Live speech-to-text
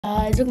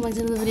Welcome back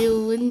to another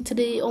video, and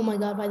today, oh my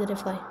god, why did I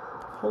fly?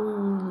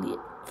 Holy,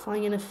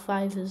 flying in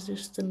F5 is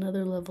just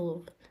another level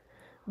of,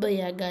 but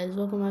yeah guys,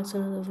 welcome back to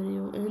another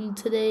video, and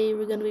today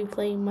we're gonna be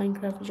playing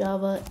Minecraft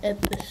Java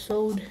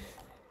episode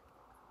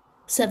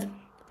 7,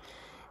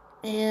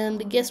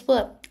 and guess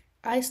what?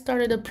 I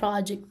started a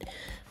project,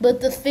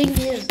 but the thing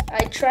is,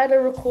 I tried to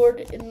record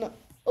in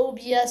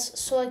OBS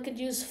so I could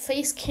use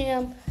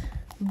Facecam,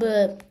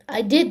 but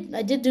I did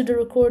do the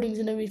recordings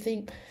and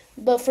everything.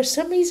 But for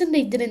some reason,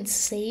 they didn't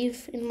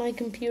save in my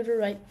computer,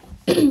 right?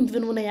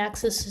 Even when I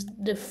access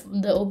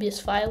the OBS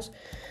files.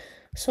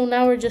 So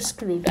now we're just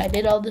screwed. I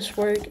did all this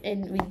work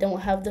and we don't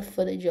have the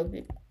footage of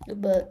it.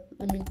 But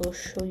let me go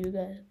show you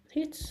guys. I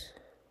think it's...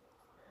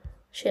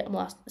 Shit, I'm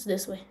lost. It's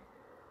this way.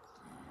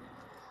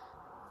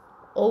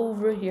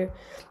 Over here.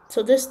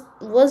 So this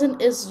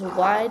wasn't as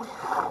wide.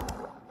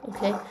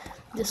 Okay.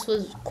 This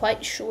was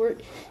quite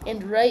short.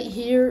 And right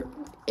here,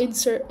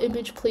 insert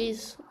image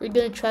please, we're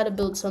gonna try to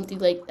build something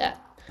like that.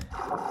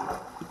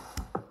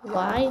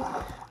 Why?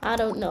 I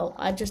don't know.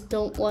 I just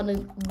don't want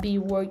to be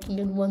working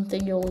in one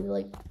thing only,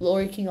 like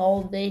working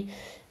all day,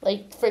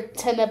 like for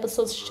 10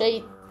 episodes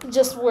straight,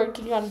 just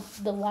working on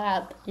the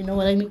lab, you know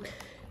what I mean?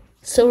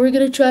 So we're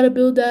gonna try to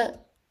build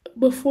that.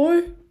 Before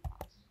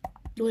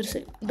it was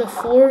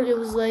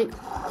like,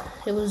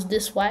 it was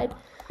this wide.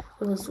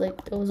 It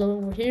was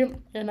over here,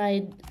 and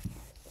I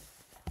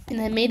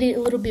made it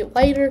a little bit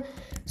wider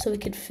so we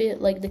could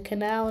fit like the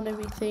canal and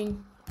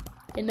everything.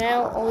 And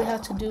now all we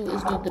have to do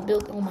is do the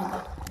build. Oh my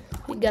god,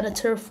 we gotta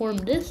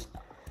terraform this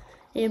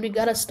and we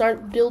gotta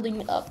start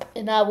building up,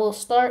 and I will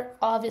start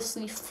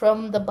obviously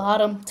from the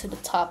bottom to the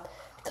top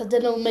because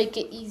then it'll make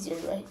it easier,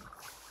 right?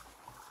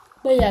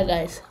 But yeah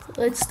guys,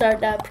 let's start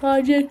that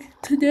project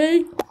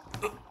today.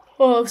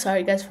 Oh,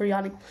 sorry guys for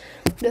yawning.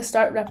 Let's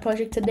start that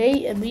project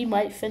today, and we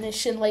might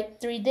finish in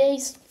like 3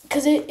 days.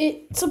 Because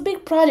it's a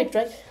big project,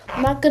 right?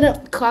 I'm not going to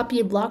copy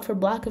it block for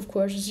block, of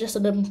course. It's just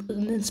an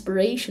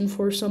inspiration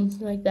for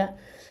something like that.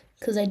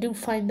 Because I do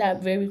find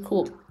that very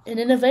cool. And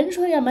then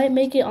eventually I might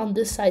make it on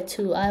this side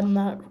too. I'm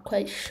not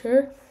quite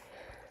sure.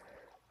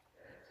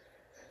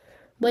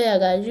 But yeah,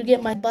 guys, you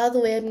get my... By the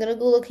way, I'm going to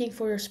go looking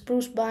for a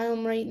spruce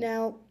biome right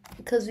now.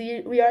 Because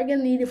we are going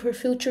to need it for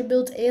future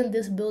builds. And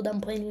this build,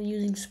 I'm planning on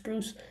using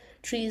spruce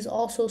trees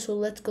also. So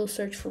let's go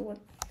search for one.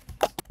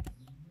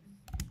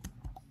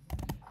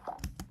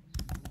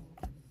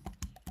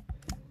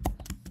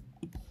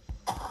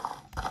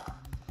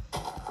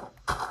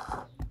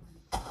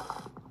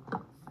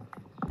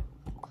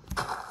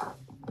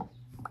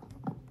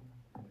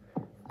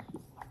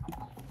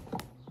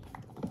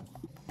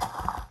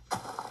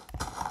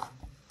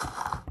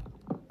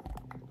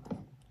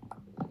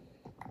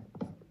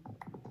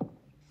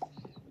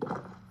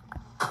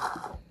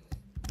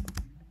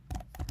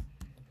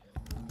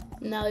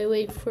 Now we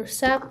wait for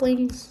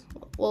saplings.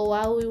 Well,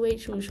 while we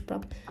wait, we should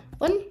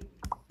probably...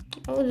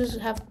 I'll just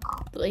have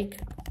like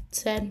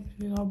 10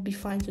 and I'll be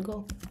fine to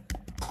go.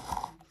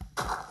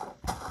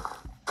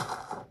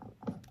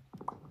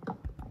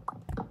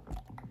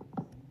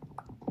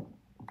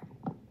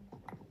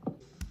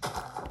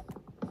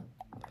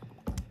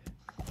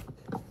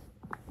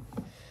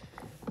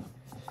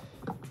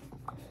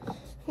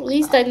 At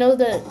least I know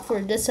that for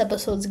this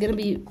episode it's gonna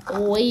be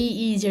way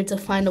easier to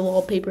find a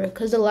wallpaper,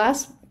 because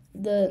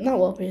not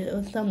wallpaper,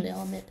 a thumbnail,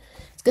 I meant.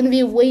 It's gonna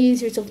be way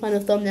easier to find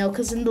a thumbnail,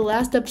 because in the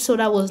last episode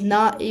I was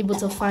not able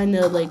to find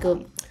a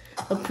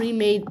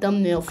pre-made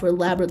thumbnail for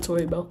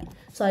laboratory, bro.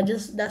 So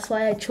that's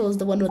why I chose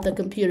the one with the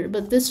computer.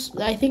 But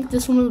I think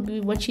this one will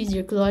be much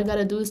easier, because all I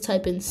gotta do is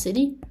type in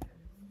city,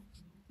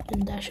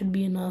 and that should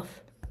be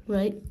enough,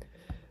 right?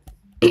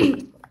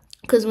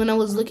 Because when I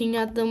was looking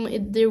at them,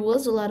 there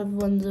was a lot of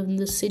ones in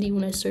the city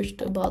when I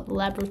searched about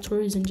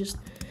laboratories and just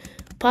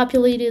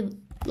populated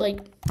like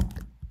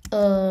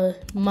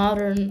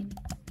modern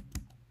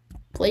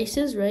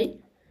places, right?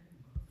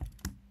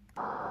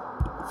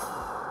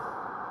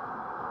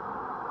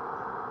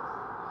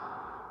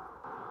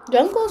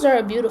 Jungles are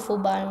a beautiful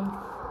biome.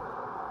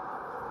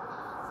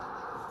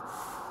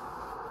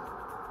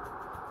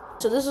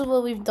 So this is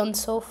what we've done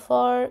so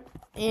far,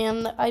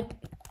 and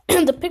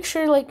the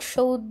picture like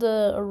showed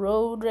a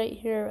road right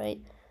here, right?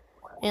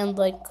 And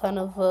like kind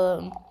of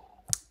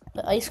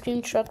the ice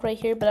cream truck right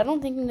here, but I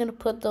don't think I'm gonna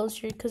put those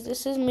here because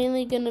this is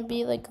mainly gonna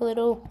be like a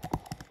little...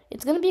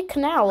 It's gonna be a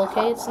canal,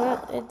 okay? It's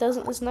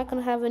not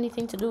gonna have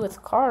anything to do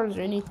with cars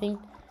or anything,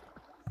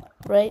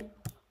 right?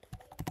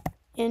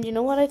 And you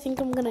know what I think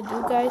I'm gonna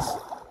do, guys?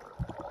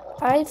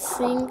 I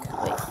think...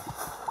 Wait.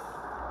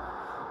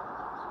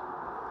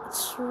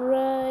 It's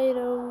right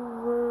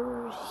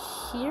over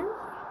here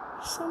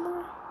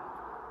somewhere.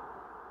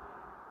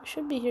 It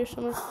should be here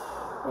somewhere.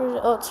 Where is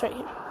it? Oh, it's right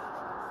here.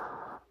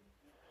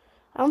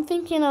 I'm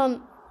thinking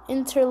on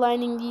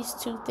interlining these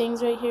two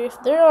things right here. If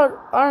there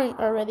aren't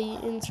already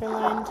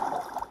interlined,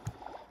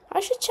 I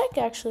should check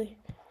actually.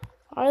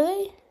 Are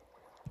they?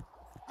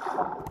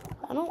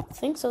 I don't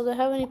think so. Do they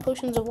have any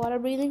potions of water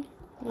breathing?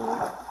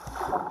 No.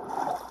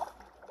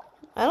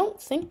 I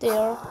don't think they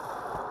are.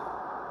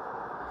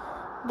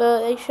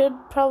 But I should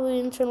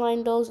probably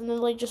interline those and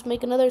then like just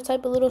make another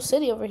type of little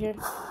city over here.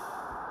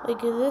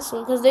 Like this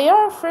one. Because they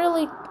are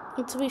fairly,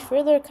 to be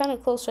fair, they're kind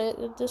of close, right?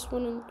 This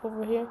one and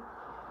over here.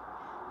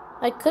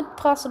 I could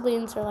possibly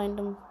interline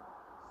them.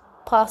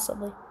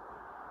 Possibly.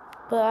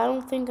 But I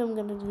don't think I'm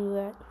going to do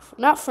that.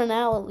 Not for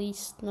now, at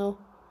least. No.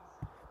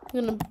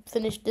 I'm going to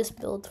finish this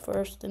build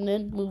first and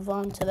then move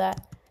on to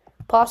that.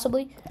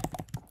 Possibly.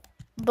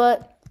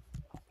 But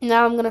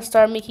now I'm going to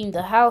start making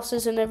the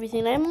houses and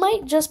everything. I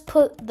might just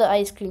put the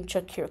ice cream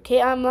truck here,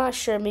 okay? I'm not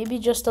sure. Maybe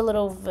just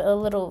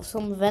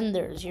some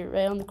vendors here,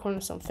 right on the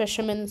corner, some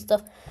fishermen and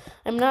stuff.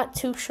 I'm not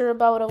too sure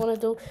about what I want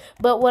to do.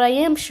 But what I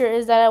am sure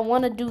is that I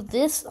want to do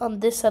this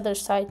on this other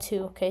side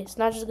too, okay? It's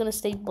not just going to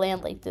stay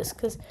bland like this,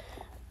 because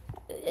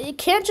you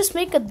can't just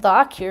make a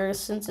dock here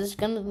since it's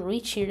going to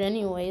reach here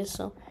anyway.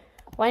 So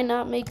why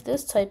not make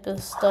this type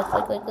of stuff,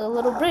 like a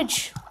little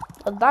bridge,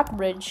 a dock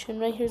bridge. And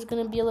right here is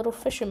going to be a little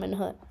fisherman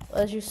hut,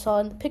 as you saw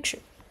in the picture.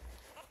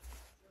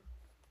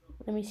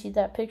 Let me see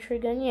that picture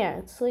again. Yeah,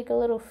 it's like a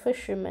little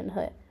fisherman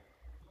hut.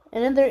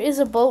 And then there is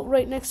a boat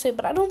right next to it,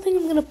 but I don't think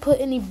I'm going to put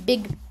any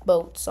big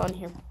boats on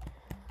here.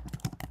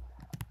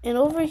 And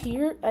over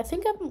here, I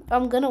think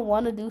I'm going to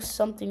want to do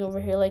something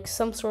over here, like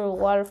some sort of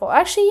waterfall.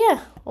 Actually,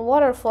 yeah, a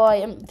waterfall.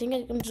 I'm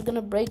just going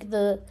to break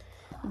the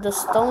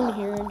stone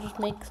here and just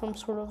make some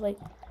sort of like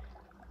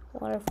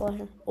waterfall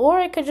here. Or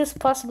I could just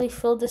possibly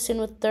fill this in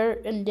with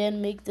dirt and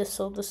then make this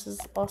so this is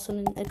also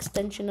an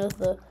extension of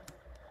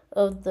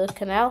the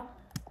canal.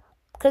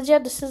 Because, yeah,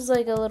 this is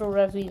like a little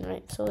ravine,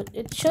 right? So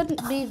it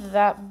shouldn't be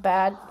that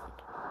bad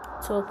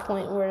to a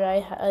point where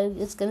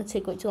it's going to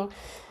take way too long.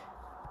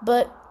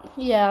 But,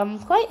 yeah, I'm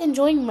quite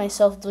enjoying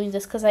myself doing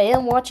this because I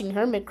am watching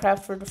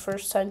Hermitcraft for the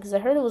first time because I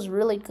heard it was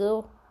really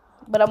cool.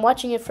 But I'm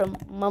watching it from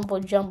Mumbo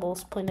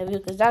Jumbo's point of view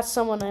because that's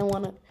someone I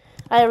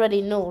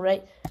already know,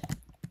 right?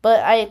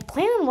 But I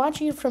plan on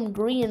watching it from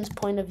Grian's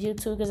point of view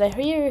too because I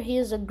hear he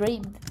is a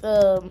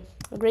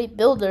great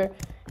builder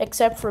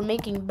except for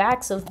making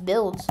backs of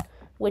builds,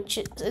 which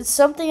is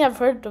something I've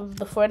heard of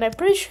before, and I'm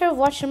pretty sure I've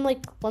watched him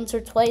like once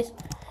or twice,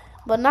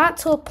 but not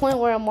to a point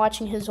where I'm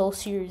watching his whole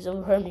series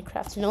of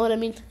Hermitcraft, you know what I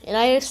mean? And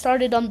I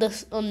started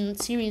on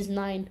series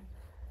 9,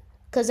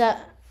 because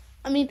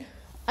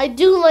I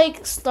do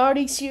like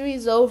starting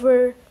series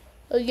over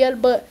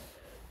again, but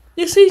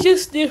this is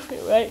just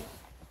different, right?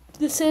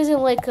 This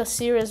isn't like a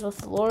series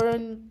with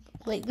Lauren,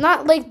 like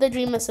not like the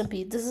Dream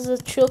SMP. This is a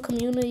chill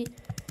community,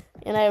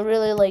 and I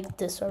really like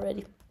this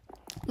already.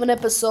 I'm on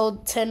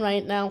episode 10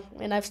 right now,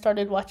 and I've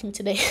started watching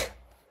today.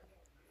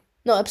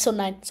 No, episode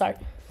 9, sorry.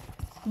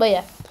 But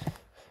yeah,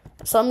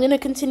 so I'm gonna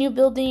continue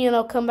building, and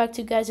I'll come back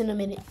to you guys in a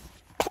minute.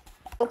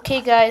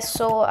 Okay, guys,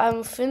 so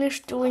I'm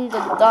finished doing the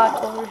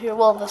dock over here.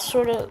 Well, the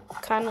sort of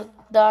kind of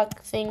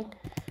dock thing.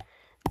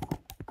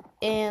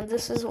 And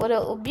this is what it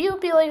will be. It'll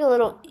be like a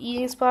little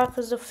eating spot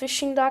because the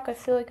fishing dock, I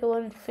feel like it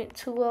wouldn't fit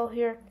too well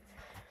here.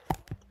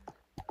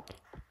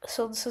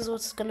 So this is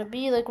what's gonna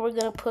be. Like, we're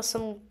gonna put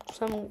some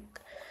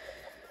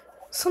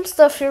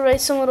stuff here, right?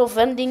 Some little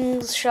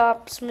vending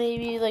shops,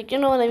 maybe. Like, you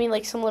know what I mean?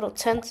 Like some little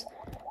tents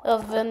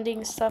of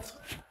vending stuff.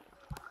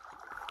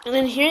 And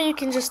then here you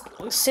can just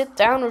sit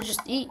down or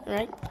just eat,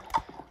 right?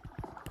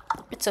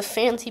 It's a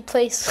fancy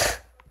place,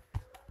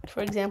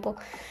 for example.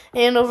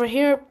 And over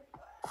here,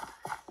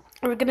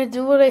 we're going to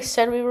do what I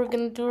said we were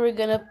going to do. We're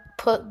going to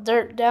put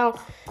dirt down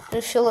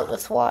and fill it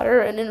with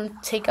water and then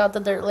take out the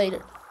dirt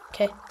later.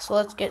 Okay, so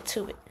let's get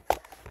to it.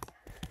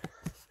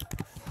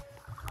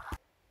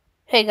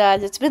 Hey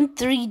guys, it's been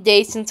 3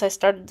 days since I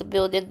started the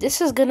build, and this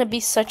is going to be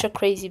such a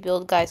crazy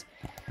build, guys.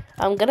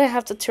 I'm going to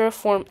have to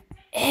terraform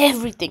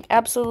everything,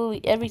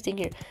 absolutely everything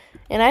here.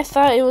 And I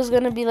thought it was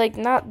going to be like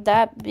not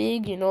that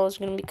big, you know, it was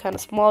going to be kind of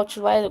small, which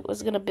is why I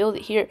was going to build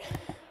it here.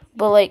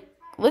 But like,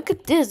 look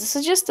at this. This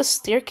is just a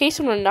staircase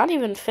and we're not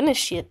even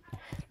finished yet.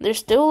 There's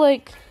still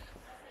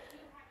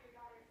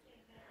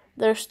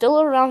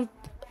around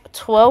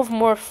 12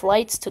 more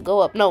flights to go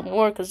up. No,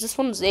 more, because this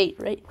one's 8,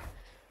 right?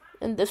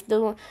 And there's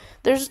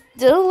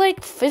still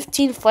like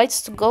 15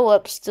 flights to go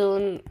up still.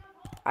 And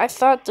I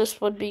thought this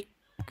would be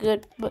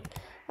good. But,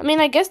 I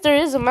mean, I guess there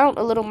is a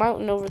little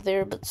mountain over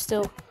there. But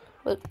still,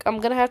 look, I'm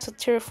going to have to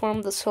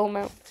terraform this whole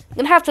mountain. I'm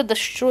going to have to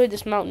destroy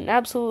this mountain.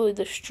 Absolutely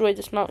destroy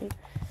this mountain.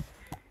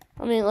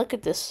 I mean, look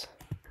at this.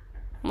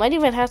 Might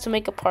even have to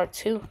make a part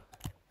 2.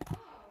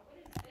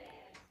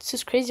 This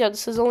is crazy how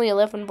this is only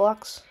 11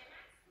 blocks.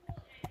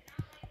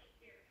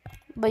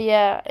 But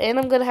yeah, and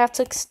I'm going to have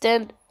to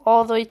extend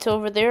all the way to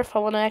over there if I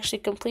want to actually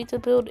complete the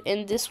build.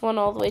 And this one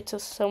all the way to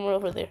somewhere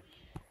over there.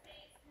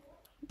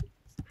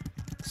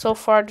 So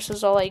far, this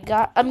is all I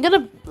got. I'm going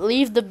to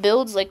leave the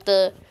builds, like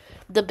the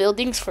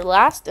buildings for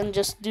last. And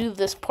just do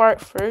this part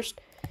first.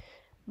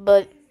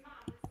 But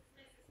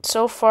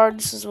so far,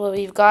 this is what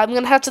we've got. I'm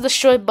going to have to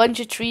destroy a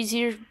bunch of trees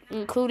here,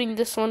 including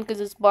this one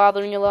because it's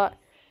bothering a lot.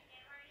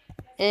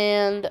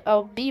 And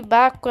I'll be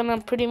back when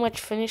I'm pretty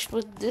much finished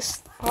with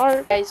this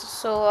part. Guys,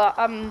 so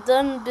I'm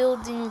done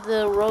building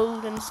the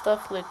road and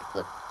stuff.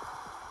 Look.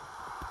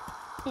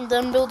 I'm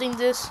done building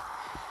this.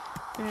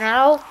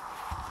 Now,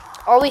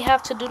 all we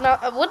have to do now.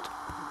 I would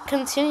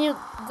continue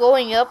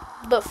going up,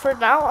 but for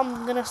now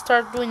I'm gonna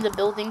start doing the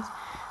buildings.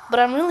 But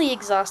I'm really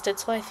exhausted,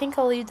 so I think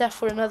I'll leave that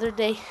for another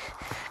day,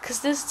 because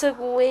this took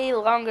way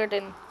longer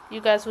than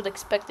you guys would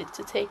expect it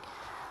to take.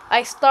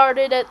 I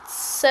started at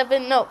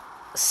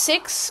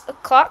 6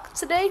 o'clock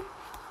today,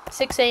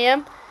 6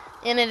 a.m.,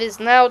 and it is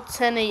now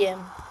 10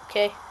 a.m.,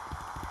 okay?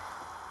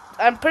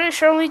 I'm pretty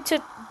sure only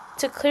to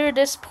clear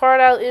this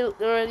part out, it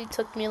already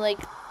took me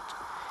like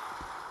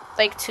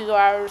 2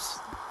 hours.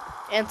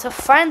 And to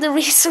find the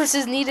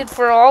resources needed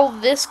for all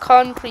this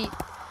concrete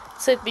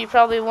took me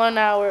probably 1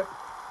 hour.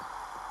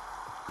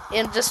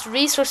 And just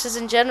resources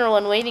in general,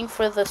 and waiting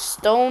for the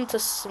stone to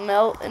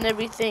smelt and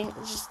everything,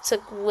 it just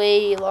took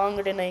way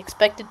longer than I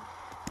expected.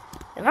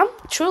 And I'm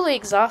truly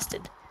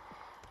exhausted.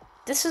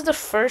 This is the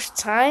first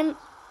time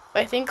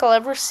I think I'll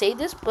ever say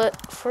this,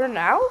 but for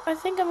now, I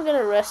think I'm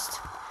gonna rest.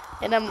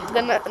 And I'm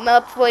gonna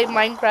not play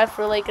Minecraft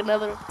for like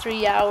another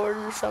 3 hours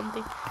or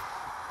something.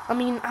 I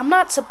mean, I'm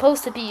not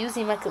supposed to be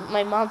using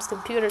my mom's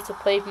computer to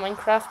play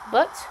Minecraft,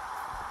 but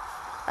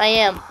I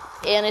am.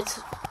 And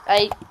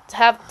I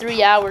have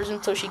 3 hours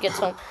until she gets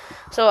home.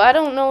 So I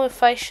don't know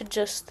if I should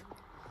just...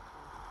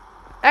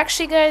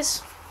 Actually,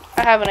 guys,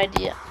 I have an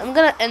idea. I'm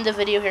gonna end the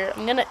video here.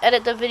 I'm gonna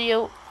edit the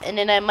video, and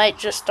then I might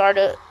just start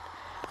a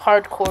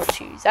hardcore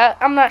series.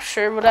 I'm not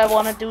sure what I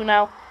want to do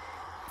now.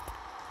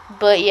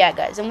 But yeah,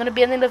 guys, I'm gonna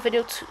be ending the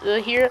video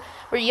here.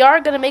 We are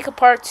gonna make a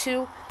part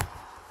 2.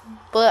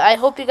 But I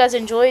hope you guys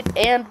enjoyed,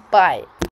 and bye.